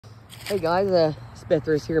Hey guys, it's Beth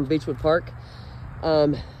Riss here in Beechwood Park.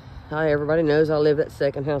 Hi, everybody knows I live that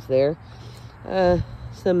second house there.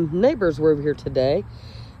 Some neighbors were over here today,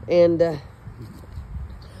 and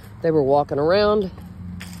they were walking around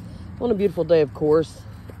on a beautiful day, of course,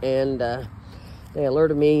 and they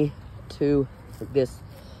alerted me to this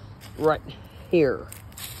right here.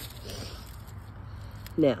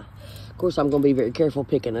 Now, of course, I'm going to be very careful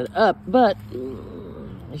picking it up, but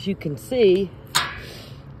as you can see,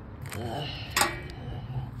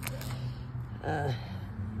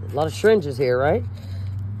 a lot of syringes here, right?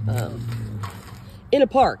 In a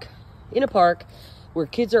park where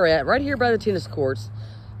kids are at, right here by the tennis courts,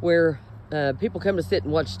 where people come to sit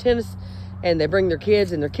and watch tennis, and they bring their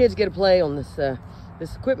kids, and their kids get to play on this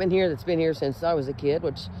this equipment here that's been here since I was a kid,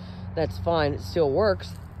 which that's fine, it still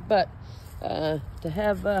works, but to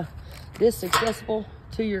have this accessible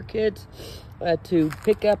to your kids to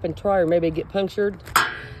pick up and try, or maybe get punctured,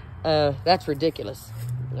 that's ridiculous.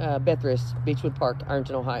 Beth Riss, Beechwood Park,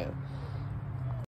 Ironton, Ohio.